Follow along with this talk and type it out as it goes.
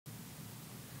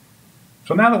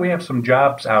So now that we have some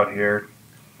jobs out here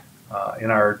in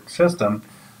our system,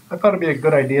 I thought it'd be a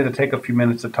good idea to take a few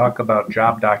minutes to talk about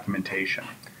job documentation.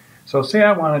 So say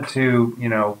I wanted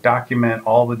to, document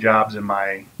all the jobs in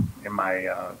my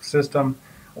system,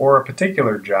 or a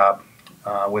particular job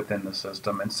within the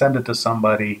system, and send it to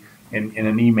somebody in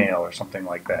an email or something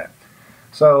like that.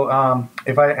 So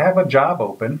if I have a job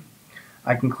open,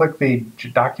 I can click the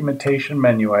documentation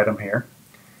menu item here,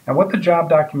 and what the job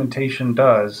documentation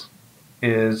does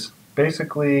is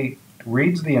basically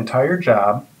reads the entire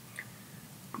job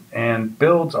and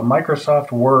builds a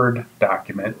Microsoft Word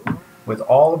document with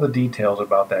all of the details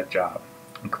about that job,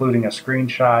 including a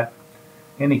screenshot,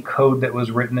 any code that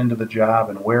was written into the job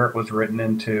and where it was written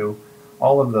into,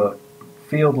 all of the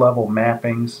field level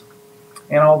mappings,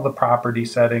 and all the property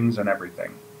settings and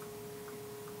everything.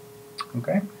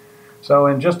 Okay, so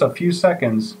in just a few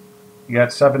seconds, you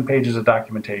got 7 pages of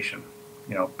documentation,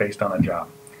 based on a job.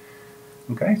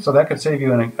 Okay, so that could save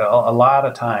you a lot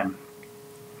of time.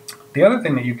 The other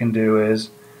thing that you can do is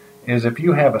if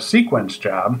you have a sequence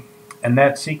job, and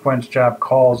that sequence job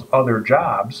calls other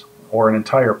jobs, or an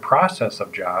entire process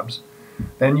of jobs,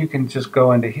 then you can just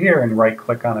go into here and right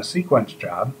click on a sequence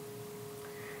job,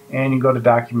 and you go to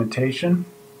documentation,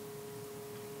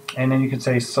 and then you can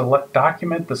say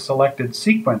document the selected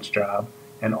sequence job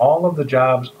and all of the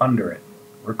jobs under it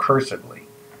recursively.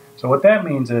 So what that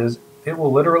means is it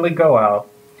will literally go out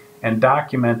and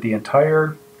document the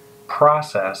entire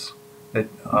process, that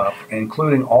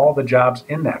including all the jobs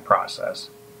in that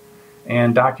process,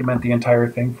 and document the entire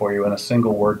thing for you in a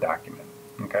single Word document.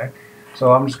 Okay,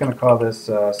 so I'm just going to call this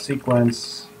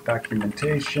sequence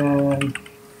documentation,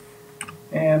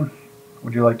 and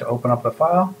would you like to open up the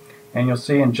file? And you'll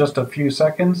see in just a few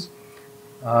seconds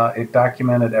it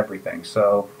documented everything.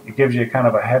 So it gives you kind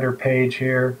of a header page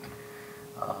here,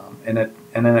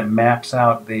 and then it maps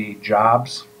out the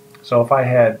jobs. So if I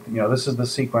had, this is the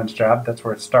sequence job, that's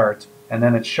where it starts, and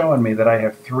then it's showing me that I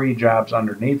have 3 jobs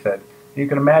underneath it. You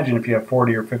can imagine if you have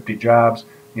 40 or 50 jobs,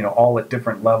 all at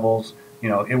different levels,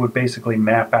 it would basically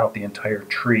map out the entire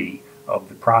tree of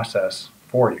the process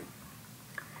for you.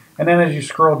 And then as you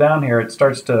scroll down here, it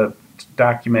starts to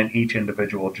document each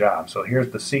individual job. So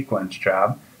here's the sequence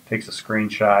job, takes a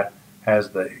screenshot, has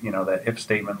the, that if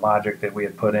statement logic that we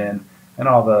had put in, and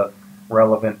all the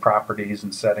relevant properties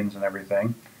and settings and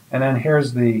everything. And then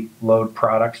here's the load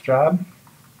products job,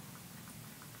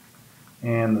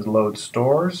 and the load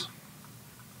stores,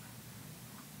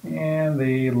 and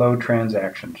the load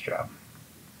transactions job.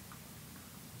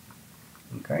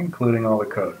 Okay, including all the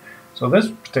code. So this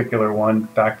particular one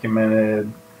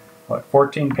documented,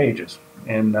 14 pages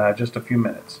in just a few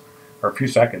minutes, or a few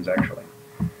seconds actually.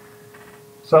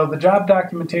 So the job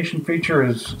documentation feature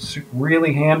is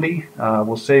really handy.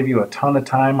 Will save you a ton of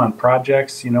time on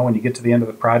projects. When you get to the end of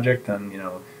the project and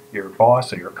your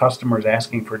boss or your customer is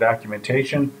asking for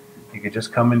documentation, you could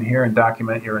just come in here and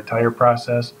document your entire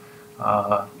process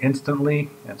instantly,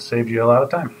 and saves you a lot of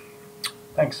time.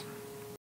 Thanks.